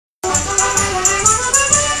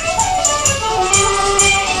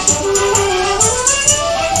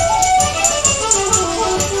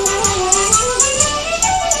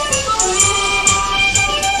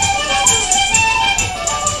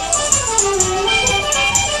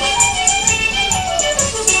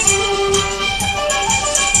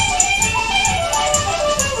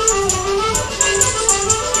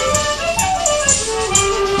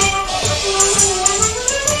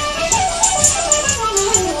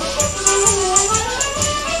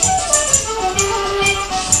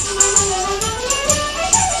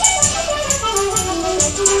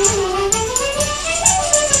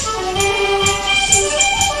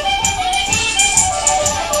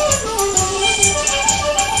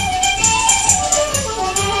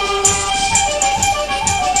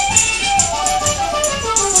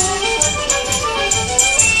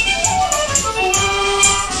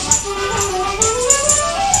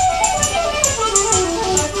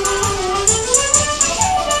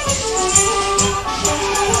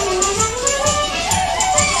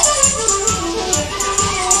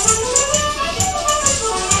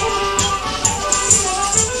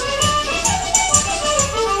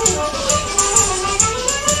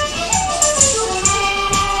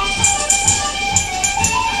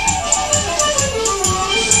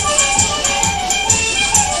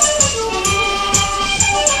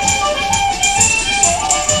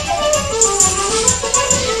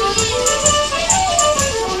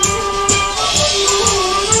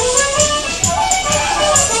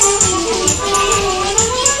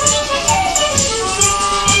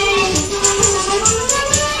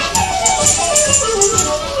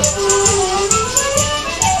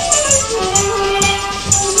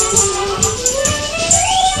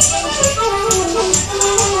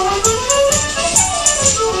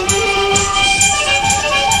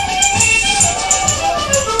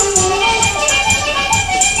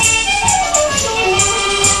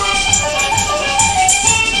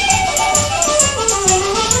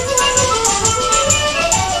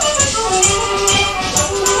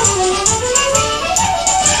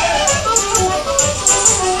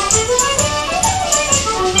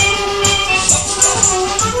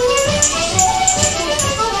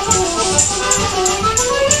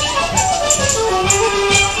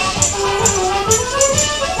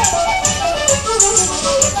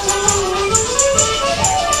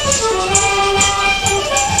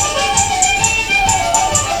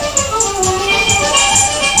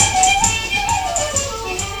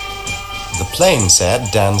plain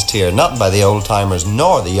set, danced here not by the old-timers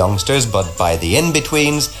nor the youngsters, but by the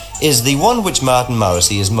in-betweens, is the one which Martin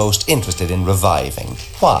Morrissey is most interested in reviving.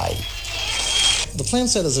 Why? The plain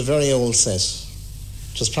set is a very old set,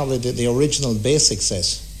 which is probably the original basic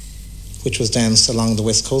set, which was danced along the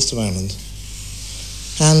west coast of Ireland.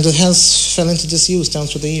 And it has fell into disuse down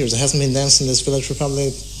through the years. It hasn't been danced in this village for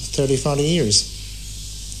probably 30, 40 years.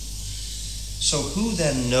 So who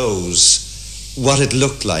then knows what it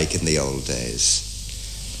looked like in the old days?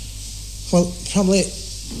 Well, probably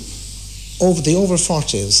over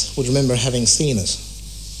 40s would remember having seen it.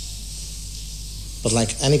 But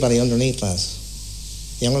like anybody underneath that,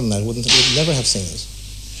 younger than that, would never have seen it.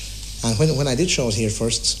 And when I did show it here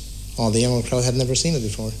first, all the younger crowd had never seen it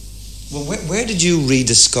before. Well, where did you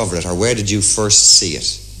rediscover it, or where did you first see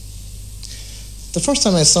it? The first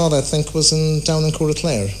time I saw it, I think, was down in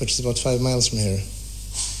Clare, which is about 5 miles from here.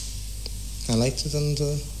 I liked it, and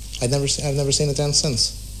I've never seen it dance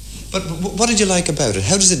since. But what did you like about it?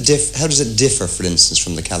 How does it differ, for instance,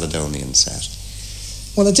 from the Caledonian set?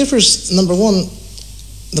 Well, it differs. Number one,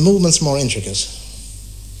 the movement's more intricate.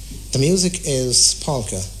 The music is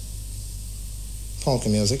polka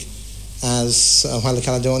music, as while the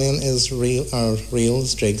Caledonian is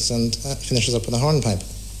reels, jigs, and finishes up with a hornpipe.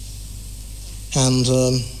 And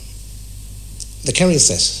the Kerry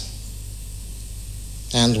set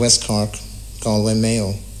and West Cork, Galway,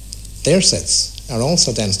 Mayo, their sets are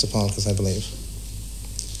also danced to polkas, I believe.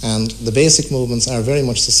 And the basic movements are very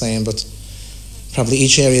much the same, but probably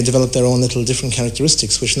each area developed their own little different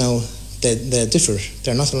characteristics, which now they differ.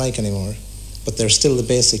 They're not alike anymore, but they're still the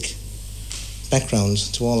basic background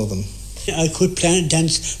to all of them. I could plan a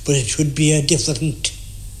dance, but it should be a different.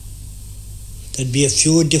 There'd be a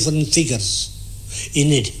few different figures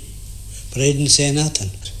in it, but I didn't say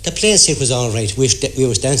nothing. The plain set was all right. We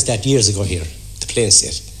was danced that years ago here, the plain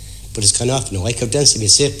set, but it's gone off now. I could dance a bit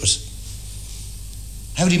set, but...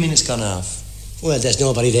 How do you mean it's gone off? Well, there's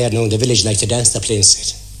nobody there now in the village like to dance the plain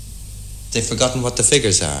set. They've forgotten what the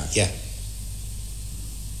figures are? Yeah.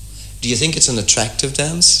 Do you think it's an attractive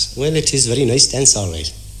dance? Well, it is a very nice dance, all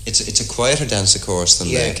right. It's a quieter dance, of course, than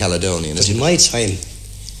the Caledonian, but isn't it? in my time,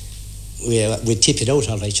 we tipped it out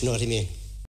all right, you know what I mean?